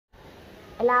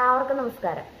എല്ലാവർക്കും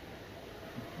നമസ്കാരം.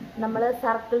 നമ്മൾ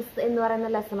സർക്കിൾസ് എന്ന് പറയുന്ന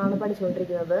ലെസണാണ്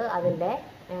പഠിച്ചുകൊണ്ടിരിക്കുന്നത്. അതിൻ്റെ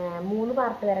 3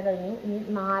 പാർട്ട് വരെ കഴിഞ്ഞു. ഇനി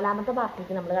 4ാമത്തെ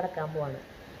പാർട്ടിലേക്ക് നമ്മൾ കിടക്കാൻ പോവാണ്.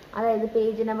 അതായത്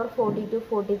പേജ് നമ്പർ 42,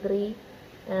 43,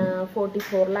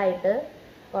 44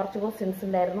 കുറച്ച് ക്വസ്റ്റ്യൻസ്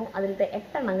ഉണ്ടായിരുന്നു. അതിലത്തെ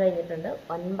 8 എണ്ണം കഴിഞ്ഞിട്ടുണ്ട്.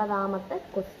 9ാമത്തെ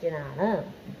ക്വസ്റ്റ്യൻ ആണ്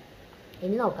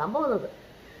ഇനി നോക്കാൻ പോകുന്നത്.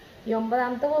 ഈ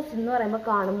 9ാമത്തെ ക്വസ്റ്റ്യൻ എന്ന് പറയുമ്പോൾ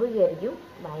കാണുമ്പോൾ വിചാരിക്കും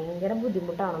ഭയങ്കര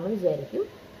ബുദ്ധിമുട്ടാണെന്ന് വിചാരിക്കും.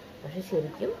 പക്ഷെ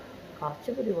ശരിക്കും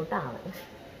കുറച്ച് ബുദ്ധിമുട്ടാണ്.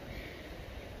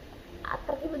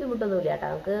 അത്രയ്ക്ക് ബുദ്ധിമുട്ടൊന്നുമില്ല കേട്ടോ.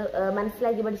 നമുക്ക്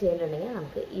മനസ്സിലാക്കി പഠിച്ചു കഴിഞ്ഞിട്ടുണ്ടെങ്കിൽ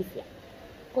നമുക്ക് ഈസിയാണ്.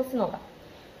 ക്വസ്റ്റ്യൻ നോക്കാം.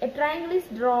 A triangle is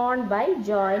drawn by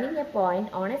joining A point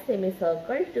on A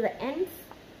സെമിസർക്കിൾ to the ends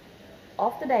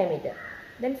of the diameter.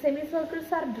 Then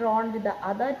semicircles are drawn with the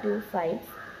other 2 sides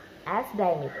as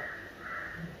diameter.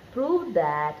 Prove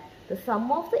that the sum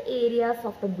of the areas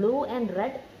of the blue and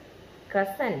red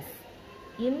crescents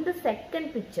in the second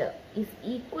picture is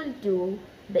equal to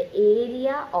the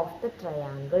area of the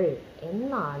triangle.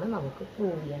 എന്നാണ് നമുക്ക്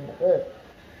prove ചെയ്യേണ്ടത്.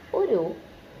 ഒരു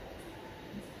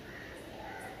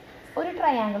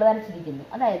triangle വരച്ചിരിക്കുന്നു.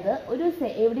 അതായത്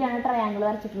എവിടെയാണ് triangle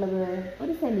വരച്ചിട്ടുള്ളത്?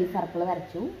 ഒരു semi circle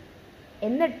വരച്ചു.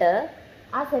 എന്നിട്ട്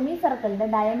ആ സെമി സർക്കിളിൻ്റെ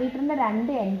ഡയമീറ്ററിൻ്റെ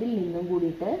 2 എൻഡിൽ നിന്നും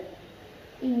കൂടിയിട്ട്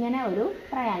ഇങ്ങനെ ഒരു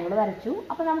ട്രയാങ്കിൾ വരച്ചു.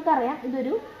 അപ്പോൾ നമുക്കറിയാം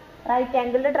ഇതൊരു റൈറ്റ്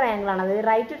ആംഗിളിൻ്റെ ട്രയാങ്കിളാണ്, അതായത്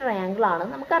റൈറ്റ് ട്രയാങ്കിളാണ്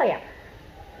നമുക്കറിയാം.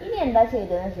 ഇനി എന്താ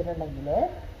ചെയ്തതെന്ന് വെച്ചിട്ടുണ്ടെങ്കിൽ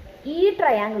ഈ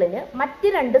ട്രയാങ്കിളിന് മറ്റ്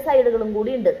 2 സൈഡുകളും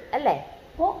കൂടി ഉണ്ട് അല്ലേ?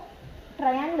 അപ്പോൾ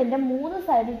ട്രയാങ്കിളിൻ്റെ 3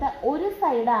 സൈഡിലത്തെ ഒരു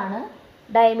സൈഡാണ്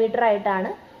ഡയമീറ്റർ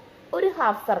ആയിട്ടാണ് ഒരു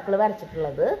ഹാഫ് സർക്കിൾ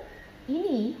വരച്ചിട്ടുള്ളത്.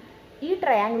 ഇനി ഈ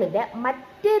ട്രയാങ്കിളിൻ്റെ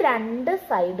മറ്റ് 2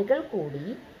 സൈഡുകൾ കൂടി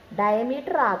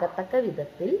ഡയമീറ്റർ ആകത്തക്ക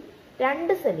വിധത്തിൽ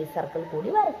 2 സെമി സർക്കിൾ കൂടി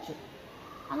വരച്ചു.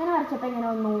 അങ്ങനെ വരച്ചപ്പോൾ എങ്ങനെ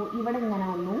വന്നു? ഇവിടെ ഇങ്ങനെ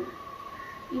വന്നു,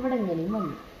 ഇവിടെ ഇങ്ങനെയും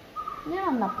വന്നു. ഇങ്ങനെ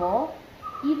വന്നപ്പോൾ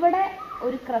ഇവിടെ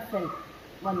ഒരു ക്രസൻറ്റ്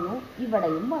വന്നു,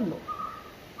 ഇവിടെയും വന്നു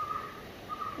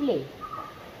ഇല്ലേ?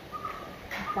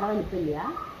 അത്ര വലിപ്പില്ല.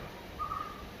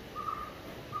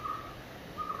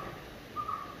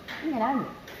 ഇങ്ങനെ വന്നു.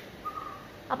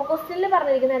 അപ്പോൾ ക്വസ്റ്റ്യനിൽ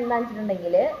പറഞ്ഞിരിക്കുന്നത് എന്താണെന്ന്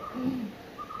വെച്ചിട്ടുണ്ടെങ്കിൽ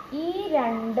ഈ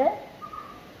 2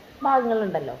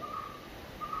 ഭാഗങ്ങളുണ്ടല്ലോ,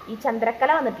 ഈ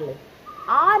ചന്ദ്രക്കല വന്നിട്ടില്ലേ,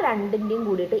 ആ 2ൻ്റെയും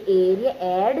കൂടിയിട്ട് ഏരിയ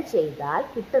ആഡ് ചെയ്താൽ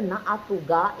കിട്ടുന്ന ആ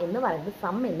തുക എന്ന് പറയുന്നത്,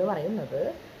 സം എന്ന് പറയുന്നത്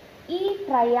ഈ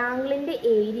ട്രയാങ്കിളിൻ്റെ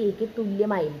ഏരിയയ്ക്ക്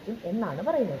തുല്യമായിരിക്കും എന്നാണ്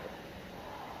പറയുന്നത്.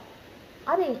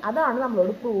 അതാണ്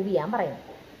നമ്മളോട് പ്രൂവ് ചെയ്യാൻ പറയുന്നത്.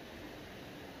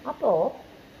 അപ്പോൾ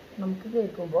നമുക്ക്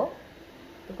കേൾക്കുമ്പോൾ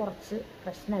ഇത് കുറച്ച്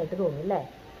പ്രശ്നമായിട്ട് തോന്നും അല്ലേ?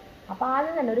 അപ്പോൾ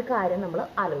ആദ്യം തന്നെ ഒരു കാര്യം നമ്മൾ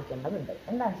ആലോചിക്കേണ്ടതുണ്ട്.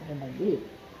 എന്താണെന്ന് വെച്ചിട്ടുണ്ടെങ്കിൽ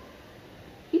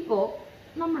ഇപ്പോൾ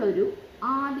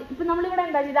നമ്മളിവിടെ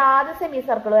എന്താ ചെയ്ത് ആദ്യം സെമി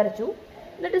സർക്കിൾ വരച്ചു.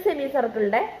 എന്നിട്ട് സെമി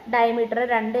സർക്കിളിൻ്റെ ഡയമീറ്റർ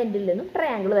 2 എൻഡിൽ നിന്നും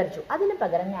ട്രയാങ്കിൾ വരച്ചു. അതിന്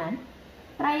പകരം ഞാൻ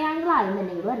ട്രയാങ്കിൾ ആദ്യം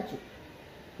തന്നെ ഇങ്ങോട്ട് വരച്ചു.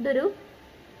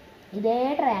 ഇതേ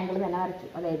ട്രയാങ്കിൾ തന്നെ വരച്ചു.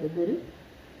 അതായത് ഇതൊരു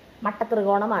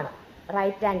മട്ടത്രികോണമാണ്,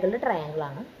 റൈറ്റ് ആംഗിളിൻ്റെ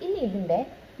ട്രയാങ്കിളാണ്. ഇനി ഇതിൻ്റെ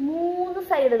 3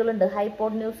 സൈഡുകളുണ്ട്.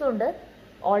 ഹൈപ്പോട്ടന്യൂസും ഉണ്ട്,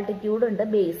 ഓൾട്ടിറ്റ്യൂഡ് ഉണ്ട്,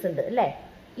 ബേസ് ഉണ്ട് അല്ലേ?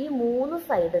 ഈ 3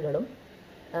 സൈഡുകളും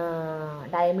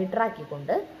ഡയമീറ്റർ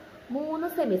ആക്കിക്കൊണ്ട് 3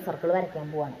 സെമി സർക്കിൾ വരയ്ക്കാൻ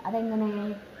പോവാണ്. അതെങ്ങനെ?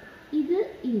 ഇത്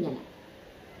ഇങ്ങനെ,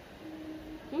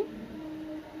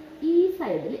 ഈ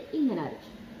സൈഡിൽ ഇങ്ങനെ വരച്ചു,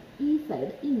 ഈ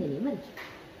സൈഡ് ഇങ്ങനെയും വരച്ചു.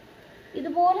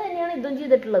 ഇതുപോലെ തന്നെയാണ് ഇതും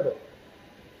ചെയ്തിട്ടുള്ളത്.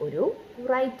 ഒരു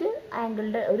റൈറ്റ്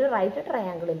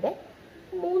ട്രയാങ്കിളിൻ്റെ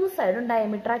 3 സൈഡും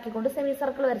ഡയമീറ്റർ ആക്കിക്കൊണ്ട് സെമി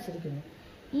സർക്കിൾ വരച്ചിരിക്കുന്നു.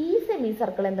 ഈ സെമി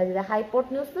സർക്കിൾ എന്താ ചെയ്തത്?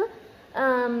 ഹൈപ്പോട്ടന്യൂസ്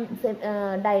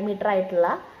ഡയമീറ്റർ ആയിട്ടുള്ള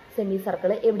സെമി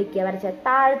സർക്കിൾ എവിടേക്കാണ് വരച്ചത്?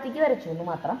 താഴത്തേക്ക് വരച്ചു എന്ന്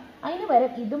മാത്രം. അതിന്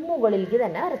പകരം ഇതും മുകളിലേക്ക്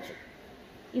തന്നെ വരച്ചു.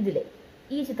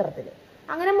 ഈ ചിത്രത്തിൽ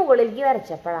അങ്ങനെ മുകളിലേക്ക്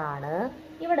വരച്ചപ്പോഴാണ്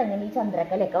ഇവിടെ ഇങ്ങനെ ഈ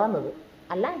ചന്ദ്രക്കലയൊക്കെ വന്നത്.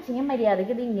 അല്ല വെച്ചാൽ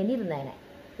മര്യാദയ്ക്ക് ഇത് ഇങ്ങനെ ഇരുന്നേനെ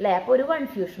അല്ലേ? അപ്പോൾ ഒരു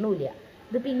കൺഫ്യൂഷനും ഇല്ല.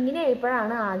 ഇതിപ്പോൾ ഇങ്ങനെ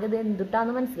ആയപ്പോഴാണ് ആകെ ഇത്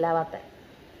എന്തുട്ടാന്ന് മനസ്സിലാവാത്തത്.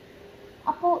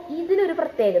 അപ്പോൾ ഇതിനൊരു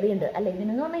പ്രത്യേകതയുണ്ട് അല്ലേ?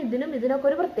 ഇതിനെന്ന് പറഞ്ഞാൽ ഇതിനൊക്കെ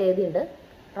ഒരു പ്രത്യേകതയുണ്ട്.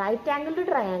 റൈറ്റ് ആംഗിൾഡ്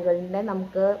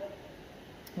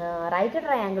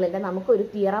ട്രയാങ്കിളിൻ്റെ നമുക്കൊരു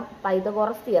തിയറം,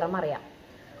 പൈതഗോറസ് തിയറം അറിയാം.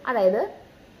 അതായത്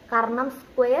കർണം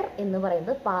സ്ക്വയർ എന്ന്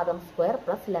പറയുന്നത് പാദം സ്ക്വയർ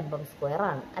പ്ലസ് ലംബം സ്ക്വയർ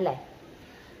ആണ് അല്ലേ?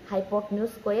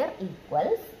 ഹൈപ്പോട്ടന്യൂസ് സ്ക്വയർ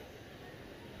ഈക്വൽസ്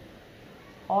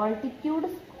ഓൾട്ടിറ്റ്യൂഡ്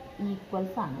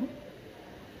ആണ്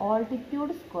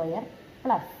altitude square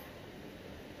plus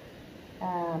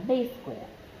base square.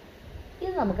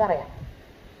 ഇത് നമുക്കറിയാം.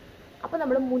 അപ്പോൾ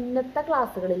നമ്മൾ മുന്നത്തെ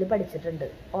ക്ലാസ്സുകളിൽ പഠിച്ചിട്ടുണ്ട്,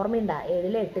 ഓർമ്മയുണ്ടോ?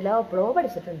 7-ലോ 8-ലോ എപ്പോഴോ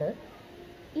പഠിച്ചിട്ടുണ്ട്.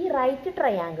 ഈ റൈറ്റ്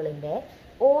ട്രയാങ്കിളിൻ്റെ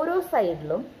ഓരോ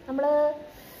സൈഡിലും നമ്മൾ,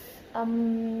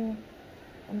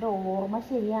 എൻ്റെ ഓർമ്മ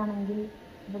ശരിയാണെങ്കിൽ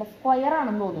ഇവിടെ സ്ക്വയർ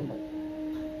ആണെന്ന് തോന്നുന്നുണ്ട്.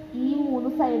 ഈ 3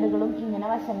 സൈഡുകളും ഇങ്ങനെ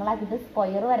വശങ്ങളാക്കിയിട്ട്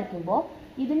സ്ക്വയർ വരയ്ക്കുമ്പോൾ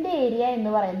ഇതിൻ്റെ ഏരിയ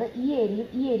എന്ന് പറയുന്നത് ഈ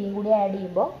ഏരിയയും കൂടി ആഡ്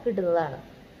ചെയ്യുമ്പോൾ കിട്ടുന്നതാണ്.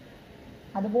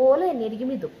 അതുപോലെ തന്നെയായിരിക്കും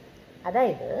ഇതും.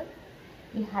 അതായത്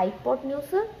ഈ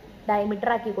ഹൈപ്പോട്ടന്യൂസ് ഡയമീറ്റർ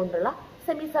ആക്കിക്കൊണ്ടുള്ള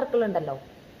സെമി സർക്കിൾ ഉണ്ടല്ലോ,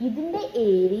 ഇതിന്റെ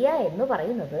ഏരിയ എന്ന്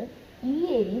പറയുന്നത് ഈ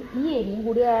ഏരിയയും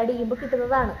കൂടി ആഡ് ചെയ്യുമ്പോൾ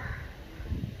കിട്ടുന്നതാണ്.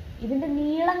 ഇതിന്റെ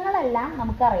നീളങ്ങളെല്ലാം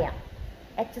നമുക്കറിയാം.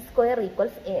 h സ്ക്വയർ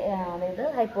ഈക്വൽസ്, അതായത്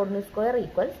hypotenuse square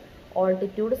equals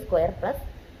altitude square plus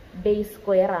base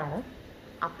square ആണ്.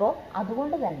 അപ്പോൾ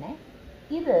അതുകൊണ്ട് തന്നെ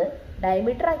ഇത്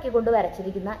ഡയമീറ്റർ ആക്കിക്കൊണ്ട്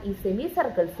വരച്ചിരിക്കുന്ന ഈ സെമി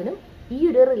സർക്കിൾസിനും ഈ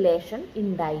ഒരു റിലേഷൻ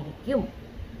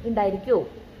ഉണ്ടായിരിക്കുമോ?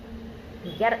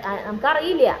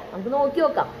 നമുക്കറിയില്ല, നമുക്ക് നോക്കി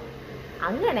നോക്കാം.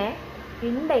 അങ്ങനെ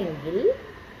ഉണ്ടെങ്കിൽ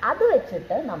അത്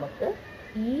വെച്ചിട്ട് നമുക്ക്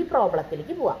ഈ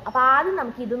പ്രോബ്ലത്തിലേക്ക് പോവാം. അപ്പോൾ ആദ്യം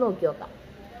നമുക്ക് ഇത് നോക്കി നോക്കാം.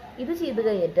 ഇത് ചെയ്ത്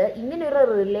കഴിഞ്ഞിട്ട് ഇങ്ങനെ ഒരു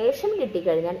റിലേഷൻ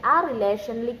കിട്ടിക്കഴിഞ്ഞാൽ ആ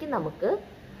റിലേഷനിലേക്ക് നമുക്ക്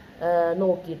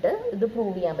നോക്കിയിട്ട് ഇത്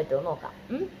പ്രൂവ് ചെയ്യാൻ പറ്റുമോ നോക്കാം.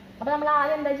 അപ്പോൾ നമ്മൾ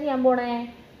ആദ്യം എന്താ ചെയ്യാൻ പോണേ?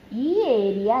 ഈ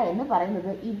ഏരിയ എന്ന്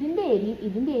പറയുന്നത് ഇതിന്റെ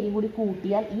ഏരിയയും കൂടി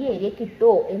കൂട്ടിയാൽ ഈ ഏരിയ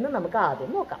കിട്ടുമോ എന്ന് നമുക്ക്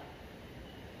ആദ്യം നോക്കാം.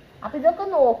 അപ്പൊ ഇതൊക്കെ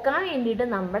നോക്കാൻ വേണ്ടിയിട്ട്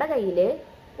നമ്മുടെ കയ്യിൽ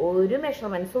ഒരു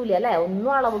മെഷർമെന്റ്സും ഇല്ല അല്ലെ,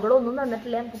 ഒന്നും അളവുകളൊന്നും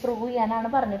തന്നിട്ടില്ല. നമുക്ക് പ്രൂവ് ചെയ്യാനാണ്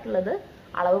പറഞ്ഞിട്ടുള്ളത്.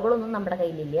 അളവുകളൊന്നും നമ്മുടെ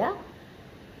കയ്യിലില്ല.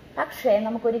 പക്ഷേ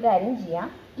നമുക്കൊരു കാര്യം ചെയ്യാം.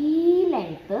 ഈ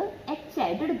ലെങ്ത് h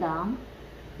ആയിട്ട് എടുക്കാം,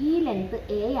 ഈ ലെങ്ത്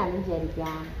a ആണെന്ന്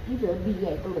വിചാരിക്കാം, ഇത് b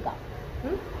ആയിട്ട് കൊടുക്കാം.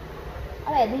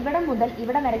 അതായത് ഇവിടെ മുതൽ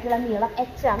ഇവിടെ വരയ്ക്കുള്ള നീളം h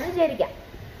ആണെന്ന് വിചാരിക്കാം.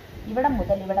 ഇവിടെ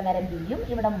മുതൽ ഇവിടെ വരെ ബിയും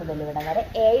ഇവിടെ മുതൽ ഇവിടെ വരെ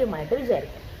എയുമായിട്ട്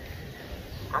വിചാരിക്കാം.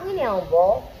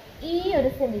 അങ്ങനെയാവുമ്പോൾ ഈ ഒരു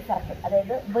സെമി സർക്കിൾ,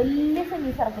 അതായത് വലിയ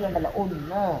സെമി സർക്കിൾ ഉണ്ടല്ലോ,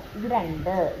 1, ഇത്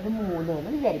 2, ഇത് 3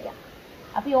 എന്ന് വിചാരിക്കാം.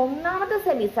 അപ്പോൾ ഈ ഒന്നാമത്തെ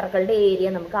സെമി സർക്കിളിന്റെ ഏരിയ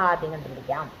നമുക്ക് ആദ്യം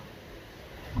കണ്ടുപിടിക്കാം.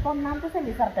 അപ്പോൾ ഒന്നാമത്തെ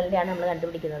സെമി സർക്കിളിന്റെയാണ് നമ്മൾ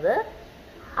കണ്ടുപിടിക്കുന്നത്.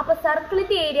 അപ്പോൾ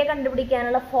സർക്കിളിന്റെ ഏരിയ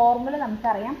കണ്ടുപിടിക്കാനുള്ള ഫോർമുല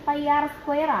നമുക്കറിയാം,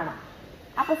 πr² ആണ്.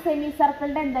 അപ്പോൾ സെമി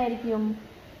സർക്കിളിന്റെ എന്തായിരിക്കും?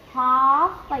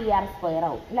 ½ πr²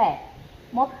 ആവും അല്ലേ?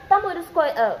 മൊത്തം ഒരു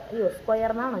സ്ക്വയർ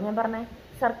എന്നാണോ ഞാൻ പറഞ്ഞത്?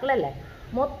 സർക്കിൾ അല്ലേ?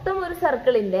 മൊത്തം ഒരു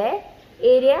സർക്കിളിന്റെ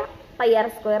ഏരിയ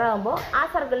πr² ആകുമ്പോൾ ആ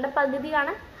സർക്കിളിന്റെ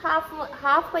പകുതിയാണ്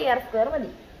ഹാഫ് πr²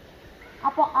 മതി.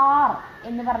 അപ്പോൾ r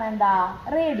എന്ന് പറഞ്ഞാൽ എന്താ?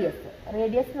 റേഡിയസ്.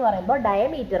 റേഡിയസ് എന്ന് പറയുമ്പോൾ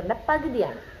ഡയമീറ്ററിന്റെ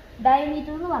പകുതിയാണ്.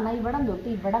 ഡയമീറ്റർ എന്ന് പറഞ്ഞാൽ ഇവിടം തൊട്ട്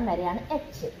ഇവിടം വരെയാണ് h.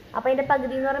 അപ്പോൾ അതിന്റെ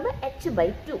പകുതി എന്ന് പറയുമ്പോൾ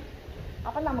h/2.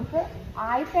 അപ്പം നമുക്ക്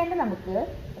ആദ്യത്തെ നമുക്ക്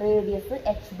റേഡിയസ്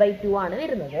h/2 ആണ്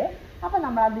വരുന്നത്. അപ്പം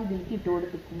നമ്മൾ അത് ഇതിലേക്ക് ഇട്ട്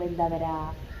കൊടുക്കുമ്പോൾ എന്താ വരാ?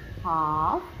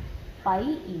 ½ π ×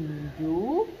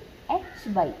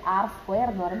 h/r²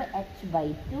 എന്ന് പറയുമ്പോൾ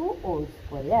h/2 ഹോൾ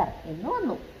സ്ക്വയർ എന്ന്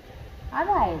വന്നു.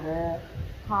 അതായത്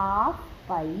 ½ π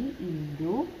 ×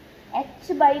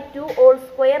 h/2 ഹോൾ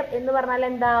സ്ക്വയർ എന്ന് പറഞ്ഞാൽ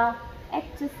എന്താ?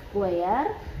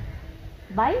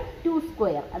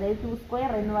 h²/2². അതായത്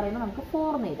 2² എന്ന് പറയുമ്പോൾ നമുക്ക്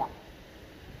 4 എന്ന് എഴുതാം.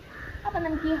 അപ്പം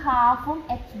നമുക്ക് ഈ ഹാഫും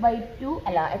h/2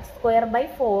 അല്ല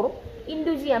h²/4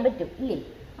 ഇൻറ്റു ചെയ്യാൻ പറ്റും ഇല്ലേ?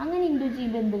 അങ്ങനെ ഇൻറ്റു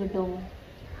ചെയ്യുമ്പോൾ എന്ത് കിട്ടും?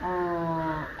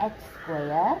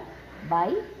 h²/2 ×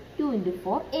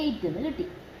 4 8 എന്ന് കിട്ടി.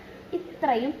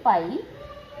 ഇത്രയും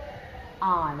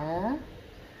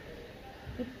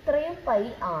പൈ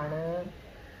ആണ്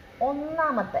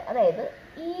ഒന്നാമത്തെ, അതായത്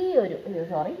ഈ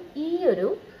ഒരു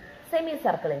സെമി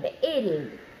സർക്കിളിന്റെ ഏരിയയിൽ.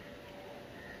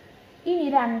 ഇനി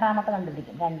രണ്ടാമത്തെ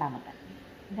കണ്ടുപിടിക്കും.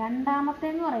 രണ്ടാമത്തെ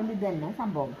എന്ന് പറയുമ്പോൾ ഇത് തന്നെ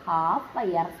സംഭവം, ½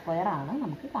 πr² ആണ്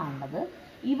നമുക്ക് കാണുന്നത്.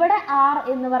 ഇവിടെ r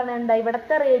എന്ന് പറഞ്ഞാൽ എന്താ?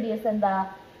 ഇവിടുത്തെ റേഡിയസ് എന്താ?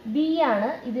 b ആണ്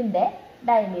ഇതിന്റെ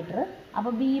ഡയമീറ്റർ.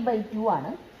 അപ്പോൾ b/2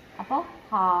 ആണ്. അപ്പോൾ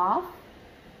 ½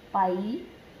 π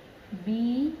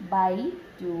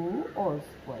b/2 ഹോൾ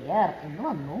സ്ക്വയർ എന്ന്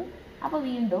വന്നു. അപ്പോൾ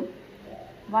വീണ്ടും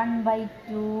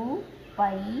 1/2 π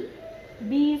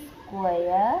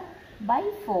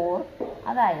b²/4,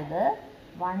 അതായത്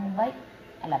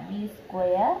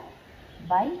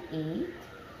b²/8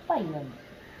 π വന്നു.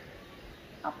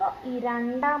 അപ്പോൾ ഈ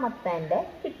രണ്ടാമത്തെ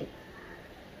കിട്ടി.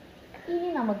 ഇനി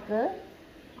നമുക്ക്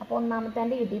അപ്പോൾ ഒന്നാമത്തെ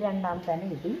കിട്ടി, രണ്ടാമത്തെ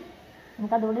കിട്ടി.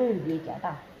 നമുക്കതുകൂടെ എഴുതി വയ്ക്കാം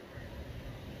കേട്ടോ.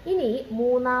 ഇനി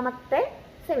മൂന്നാമത്തെ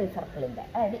സെമി സർക്കിളിൻ്റെ,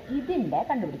 അതായത് ഇതിൻ്റെ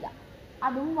കണ്ടുപിടിക്കാം.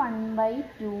 അതും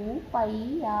 1/2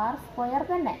 πr²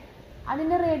 തന്നെ.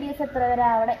 അതിൻ്റെ റേഡിയസ് എത്ര വരെ?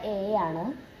 അവിടെ a ആണ്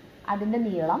അതിൻ്റെ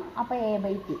നീളം. അപ്പോൾ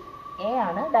a/2. a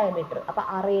ആണ് ഡയമീറ്റർ. അപ്പോൾ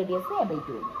ആ റേഡിയസ്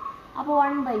a/2 ഉണ്ട്. അപ്പോൾ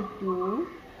 1/2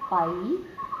 π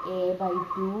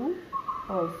a/2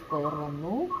 ഹോൾ സ്ക്വയർ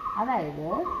വന്നു. അതായത്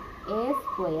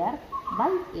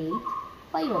a²/8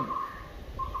 π വന്നു.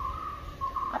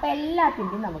 അപ്പോൾ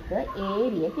എല്ലാത്തിൻ്റെയും നമുക്ക്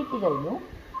ഏരിയ കിട്ടിക്കഴിഞ്ഞു.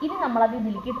 ഇനി നമ്മളത്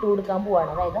ഇതിലേക്ക് ഇട്ട് കൊടുക്കാൻ പോവാണ്.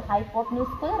 അതായത്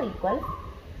ഹൈപ്പോട്ടന്യൂസ് സ്ക്വയർ ഈക്വൽസ്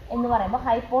എന്ന് പറയുമ്പോൾ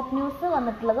ഹൈപ്പോട്ടന്യൂസ്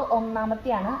വന്നിട്ടുള്ളത്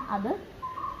ഒന്നാമത്തെയാണ്, അത്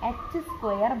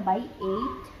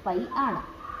h²/8 π ആണ്.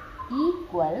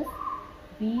 ഈക്വൽസ്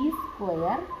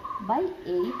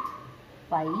b²/8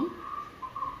 π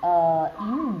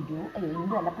ഇൻറ്റു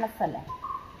അല്ല പ്ലസ് അല്ലേ,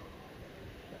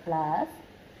 പ്ലസ്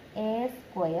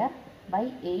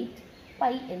a²/8 π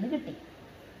എന്ന് കിട്ടി.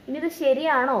 ഇനി ഇത്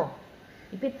ശരിയാണോ?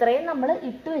 ഇപ്പം ഇത്രയും നമ്മൾ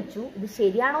ഇട്ട് വെച്ചു. ഇത്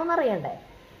ശരിയാണോ എന്ന് അറിയണ്ടേ?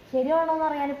 ശരിയാണോ എന്ന്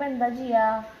അറിയാൻ ഇപ്പം എന്താ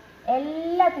ചെയ്യുക?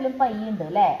 എല്ലാത്തിലും പൈ ഉണ്ട്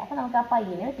അല്ലേ? അപ്പം നമുക്ക് ആ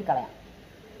പൈയിനെ വെട്ടിക്കളയാം,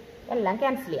 എല്ലാം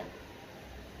ക്യാൻസൽ ചെയ്യാം.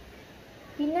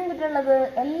 പിന്നെ എന്നിട്ടുള്ളത്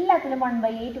എല്ലാത്തിലും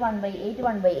 1/8 1/8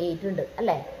 1/8 ഉണ്ട്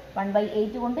അല്ലേ?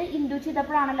 1/8 കൊണ്ട് ഇൻറ്റു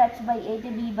ചെയ്തപ്പോഴാണല്ലോ h/8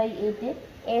 b/8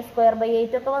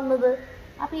 a²/8 ഒക്കെ വന്നത്.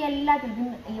 അപ്പോൾ എല്ലാത്തിലും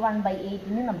ഈ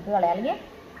 1/8 നമുക്ക് കളയാം.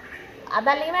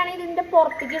 അല്ലെങ്കിൽ വേണമെങ്കിൽ ഇതിൻ്റെ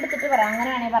പുറത്തേക്ക് എടുത്തിട്ട് പറയാം, അങ്ങനെ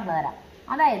വേണമെങ്കിൽ പറഞ്ഞു തരാം.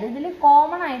 അതായത് ഇതിൽ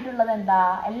കോമൺ ആയിട്ടുള്ളത് എന്താ?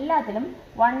 എല്ലാത്തിലും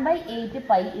 1/8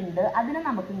 പൈ ഉണ്ട്. അതിനെ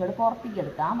നമുക്ക് ഇങ്ങോട്ട് പുറത്തേക്ക്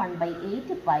എടുക്കാം.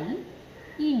 1/8 pi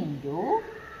into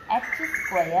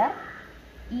h²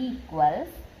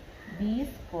 equals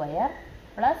b²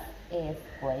 plus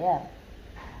a².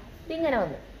 ഇതിങ്ങനെ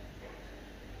വന്നു.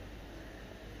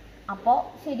 അപ്പോൾ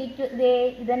ശരിക്കും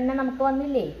ഇതന്നെ നമുക്ക്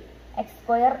വന്നില്ലേ?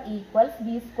 x² ഈക്വൽസ്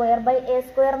b²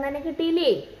 a² എന്ന് തന്നെ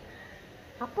കിട്ടിയില്ലേ?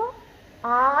 അപ്പോൾ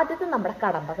ആദ്യത്തെ നമ്മുടെ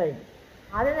കടമ്പ കഴിഞ്ഞു.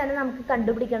 ആദ്യം തന്നെ നമുക്ക്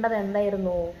കണ്ടുപിടിക്കേണ്ടത്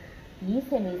എന്തായിരുന്നു? ഈ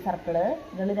സെമി സർക്കിള്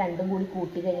നിങ്ങൾ രണ്ടും കൂടി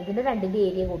കൂട്ടി കഴിഞ്ഞ് ഇതിൻ്റെ രണ്ടിൻ്റെ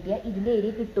ഏരിയ കൂട്ടിയാൽ ഇതിൻ്റെ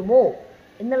ഏരിയ കിട്ടുമോ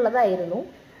എന്നുള്ളതായിരുന്നു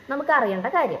നമുക്ക് അറിയേണ്ട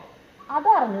കാര്യം.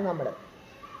 അതറിഞ്ഞു നമ്മൾ.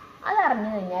 അതറിഞ്ഞു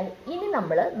കഴിഞ്ഞാൽ ഇനി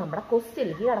നമ്മൾ നമ്മുടെ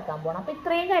ക്വസ്റ്റ്യനിലേക്ക് കിടക്കാൻ പോകണം. അപ്പോൾ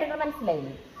ഇത്രയും കാര്യങ്ങൾ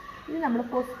മനസ്സിലായില്ലേ? ഇനി നമ്മൾ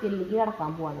ക്വസ്റ്റ്യനിലേക്ക്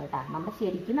കിടക്കാൻ പോവാണ് കേട്ടോ. നമ്മുടെ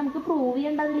ശരിക്കും നമുക്ക് പ്രൂവ്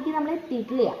ചെയ്യേണ്ടതിലേക്ക് നമ്മൾ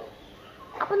എത്തിയിട്ടില്ല.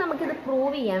 അപ്പോൾ നമുക്കിത്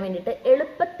പ്രൂവ് ചെയ്യാൻ വേണ്ടിയിട്ട്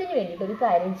എളുപ്പത്തിന് വേണ്ടിയിട്ട് ഒരു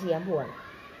കാര്യം ചെയ്യാൻ പോവാണ്.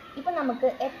 ഇപ്പം നമുക്ക്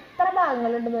എത്ര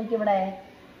ഭാഗങ്ങളുണ്ടെന്ന് നോക്കി. ഇവിടെ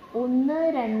 1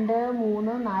 2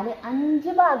 3 4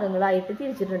 5 ഭാഗങ്ങളായിട്ട്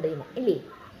തിരിച്ചിട്ടുണ്ട് ഇല്ലേ?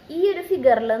 ഈ ഒരു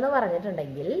ഫിഗറിൽ എന്ന്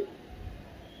പറഞ്ഞിട്ടുണ്ടെങ്കിൽ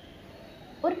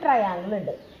ഒരു ട്രയാങ്കിൾ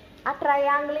ഉണ്ട്. ആ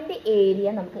ട്രയാങ്കിളിൻ്റെ ഏരിയ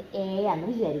നമുക്ക് എ ആണെന്ന്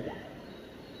വിചാരിക്കാം.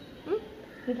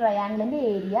 ഈ ട്രയാങ്കിളിൻ്റെ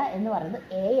ഏരിയ എന്ന് പറയുന്നത്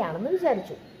എ ആണെന്ന്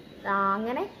വിചാരിച്ചു.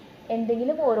 അങ്ങനെ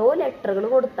എന്തെങ്കിലും ഓരോ ലെറ്ററുകൾ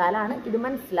കൊടുത്താലാണ് ഇത്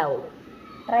മനസ്സിലാവുള്ളൂ.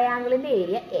 ട്രയാങ്കിളിൻ്റെ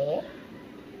ഏരിയ എ.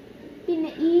 പിന്നെ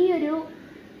ഈ ഒരു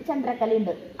ചന്ദ്രക്കല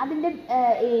ഉണ്ട്, അതിൻ്റെ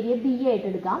ഏരിയ ബി ആയിട്ട്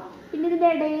എടുക്കാം. പിന്നെ ഇതിൻ്റെ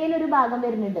ഇടയിലൊരു ഭാഗം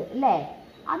വരുന്നുണ്ട് അല്ലേ?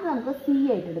 അത് നമുക്ക് സി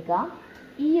ആയിട്ട് എടുക്കാം.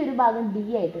 ഈ ഒരു ഭാഗം ഡി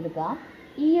ആയിട്ട് എടുക്കാം.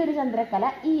 ഈ ഒരു ചന്ദ്രക്കല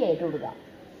ഇ ആയിട്ട് കൊടുക്കാം.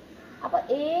 അപ്പോൾ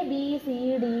A B C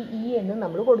D E എന്ന്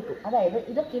നമ്മൾ കൊടുത്തു. അതായത്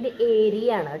ഇതൊക്കെ ഇതിൻ്റെ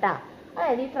ഏരിയ ആണ് കേട്ടോ.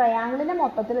 അതായത് ഈ ട്രയാങ്കിളിൻ്റെ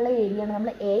മൊത്തത്തിലുള്ള ഏരിയയാണ് നമ്മൾ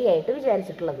എ ആയിട്ട്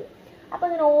വിചാരിച്ചിട്ടുള്ളത്. അപ്പോൾ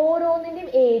ഇതിന്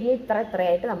ഓരോന്നിൻ്റെയും ഏരിയ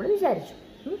ഇത്രയായിട്ട് നമ്മൾ വിചാരിച്ചു.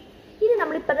 ഇനി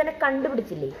നമ്മളിപ്പോൾ തന്നെ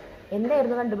കണ്ടുപിടിച്ചില്ലേ?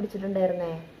 എന്തായിരുന്നു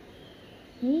കണ്ടുപിടിച്ചിട്ടുണ്ടായിരുന്നേ?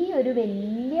 ഈ ഒരു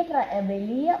വലിയ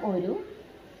ഒരു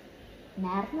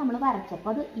നേരത്തെ നമ്മൾ വരച്ചപ്പോൾ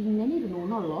അത് ഇങ്ങനെ ഇരുന്നു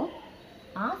എന്നുള്ളൂ.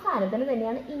 ആ സാധനത്തിൽ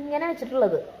തന്നെയാണ് ഇങ്ങനെ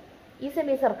വെച്ചിട്ടുള്ളത് ഈ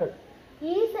സെമി സർക്കിൾ.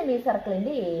 ഈ സെമി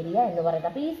സർക്കിളിൻ്റെ ഏരിയ എന്ന് പറയുന്നത്.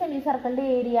 അപ്പോൾ ഈ സെമി സർക്കിളിൻ്റെ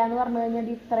ഏരിയ എന്ന് പറഞ്ഞു കഴിഞ്ഞാൽ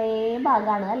ഇത്രയും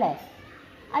ഭാഗമാണ് അല്ലേ?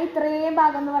 ആ ഇത്രയും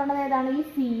ഭാഗം എന്ന് പറയുന്നത് ഏതാണ്? ഈ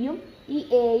സിയും ഈ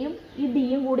എയും ഈ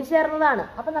ഡിയും കൂടി ചേർന്നതാണ്.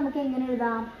 അപ്പം നമുക്ക് എങ്ങനെ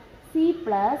എഴുതാം? C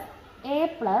plus A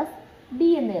plus D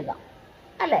എന്ന് എഴുതാം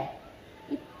അല്ലേ?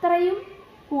 ഇത്രയും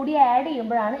കൂടി ആഡ്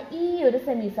ചെയ്യുമ്പോഴാണ് ഈ ഒരു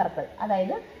സെമി സർക്കിൾ,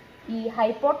 അതായത് ഈ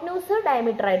ഹൈപ്പോട്ടന്യൂസ്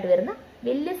ഡയമീറ്റർ ആയിട്ട് വരുന്ന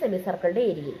വലിയ സെമി സർക്കിളിൻ്റെ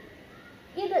ഏരിയ.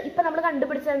 ഇത് ഇപ്പം നമ്മൾ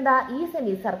കണ്ടുപിടിച്ചത് എന്താ? ഈ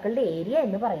സെമി സർക്കിളിൻ്റെ ഏരിയ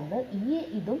എന്ന് പറയുന്നത് ഈ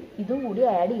ഇതും കൂടി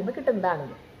ആഡ് ചെയ്യുമ്പോൾ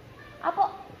കിട്ടുന്നതാണിത്. അപ്പോൾ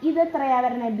ഇത് എത്രയാണ്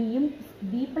വരുന്നത്?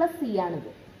 ബി പ്ലസ് സി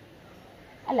ആണിത്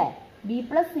അല്ലേ? ബി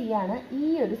പ്ലസ് സി ആണ് ഈ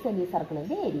ഒരു സെമി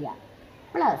സർക്കിളിൻ്റെ ഏരിയ.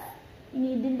 പ്ലസ് ഇനി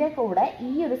ഇതിൻ്റെ കൂടെ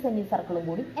ഈ ഒരു സെമി സർക്കിളും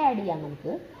കൂടി ആഡ് ചെയ്യാം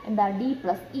നമുക്ക്. എന്താ? D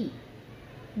plus E.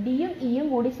 ഡിയും ഇയും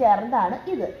കൂടി ചേർന്നതാണ്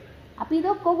ഇത്. അപ്പോൾ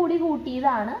ഇതൊക്കെ കൂടി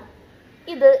കൂട്ടിയതാണ്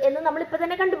ഇത് എന്ന് നമ്മളിപ്പോൾ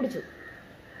തന്നെ കണ്ടുപിടിച്ചു.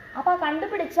 അപ്പോൾ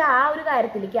കണ്ടുപിടിച്ച ആ ഒരു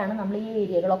കാര്യത്തിലേക്കാണ് നമ്മൾ ഈ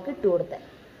ഏരിയകളൊക്കെ ഇട്ട് കൊടുത്തത്.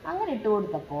 അങ്ങനെ ഇട്ട്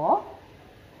കൊടുത്തപ്പോൾ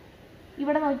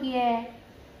ഇവിടെ നോക്കിയേ,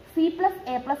 C plus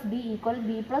A plus D equal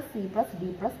B plus C plus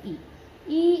D plus E.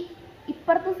 ഈ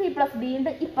ഇപ്പുറത്തും സി പ്ലസ് ഡി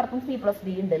ഉണ്ട്, ഇപ്പുറത്തും സി പ്ലസ്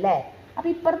ഡി ഉണ്ട് അല്ലേ? അപ്പോൾ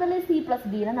ഇപ്പുറത്തുള്ള സി പ്ലസ്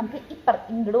ഡീനെ നമുക്ക്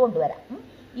ഇങ്ങോട്ട് കൊണ്ടുവരാം.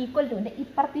 ഈക്വൽ ടുവിൻ്റെ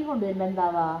ഇപ്പുറത്തേക്ക് കൊണ്ടുവരുമ്പോൾ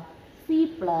എന്താവാ? C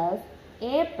plus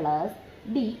A plus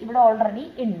D ഇവിടെ ഓൾറെഡി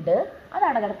ഉണ്ട്, അത്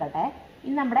അവിടെ കിടക്കട്ടെ.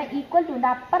 ഇനി നമ്മുടെ ഈക്വൽ ടുവിൻ്റെ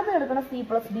അപ്പുറത്ത് കിടക്കുന്ന സി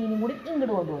പ്ലസ് ഡിനും കൂടി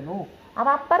ഇങ്ങോട്ട് കൊണ്ടുവന്നു.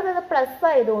 അപ്പോൾ അപ്പുറത്ത് പ്ലസ്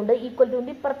ആയതുകൊണ്ട് ഈക്വൽ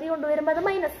ടുവിൻ്റെ ഇപ്പുറത്തേക്ക് കൊണ്ടുവരുമ്പോൾ അത്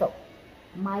മൈനസോ.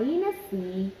 Minus C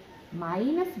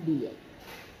minus D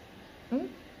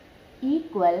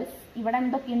equals ഇവിടെ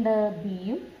എന്തൊക്കെയുണ്ട്?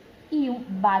 ബിയും ഇയും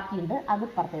ബാക്കിയുണ്ട്, അത്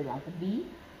ഇപ്പുറത്തേക്ക് നമുക്ക് ബി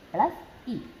പ്ലസ്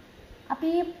ഇ. അപ്പോൾ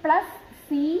ഈ പ്ലസ്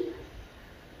സി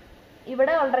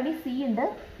ഇവിടെ ഓൾറെഡി സി ഉണ്ട്,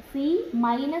 സി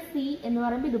മൈനസ് സി എന്ന്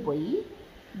പറയുമ്പോൾ ഇത് പോയി,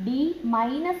 ഡി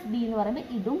മൈനസ് ഡി എന്ന് പറയുമ്പോൾ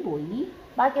ഇതും പോയി.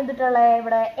 ബാക്കി എന്തിട്ടുള്ളത്?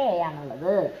 ഇവിടെ എ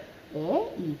ആണുള്ളത്. A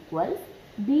equals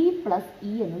B plus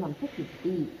E എന്ന് നമുക്ക്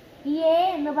കിട്ടി. ഈ എ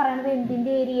എന്ന് പറയുന്നത്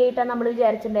എന്തിൻ്റെ ഏരിയ ആയിട്ടാണ് നമ്മൾ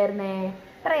വിചാരിച്ചിട്ടുണ്ടായിരുന്നേ?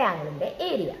 ട്രയാങ്കിളിൻ്റെ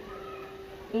ഏരിയ.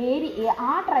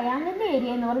 ആ ട്രയാങ്കിളിൻ്റെ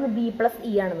ഏരിയ എന്ന് പറയുന്നത് ബി പ്ലസ്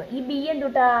ഇ ആണെന്ന്. ഈ ബി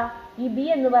എന്തുട്ടാ? ഈ ബി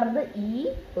എന്ന് പറയുന്നത് ഈ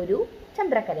ഒരു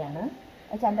ചന്ദ്രക്കലയാണ്.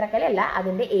 ചന്ദ്രക്കലയല്ല,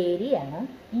 അതിൻ്റെ ഏരിയ ആണ്.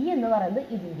 ഇ എന്ന് പറയുന്നത്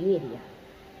ഇതിൻ്റെ ഏരിയ.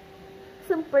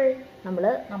 സിമ്പിൾ.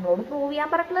 നമ്മളോട് പ്രൂവ് ചെയ്യാൻ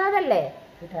പറഞ്ഞിട്ടുള്ളത് അതല്ലേ?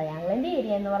 ഈ ട്രയാങ്കിളിൻ്റെ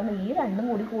ഏരിയ എന്ന് പറഞ്ഞാൽ ഈ രണ്ടും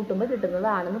കൂടി കൂട്ടുമ്പോൾ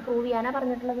കിട്ടുന്നതാണെന്ന് പ്രൂവ് ചെയ്യാനാണ്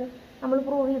പറഞ്ഞിട്ടുള്ളത്. നമ്മൾ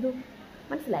പ്രൂവ് ചെയ്തു.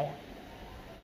 മനസ്സിലായോ?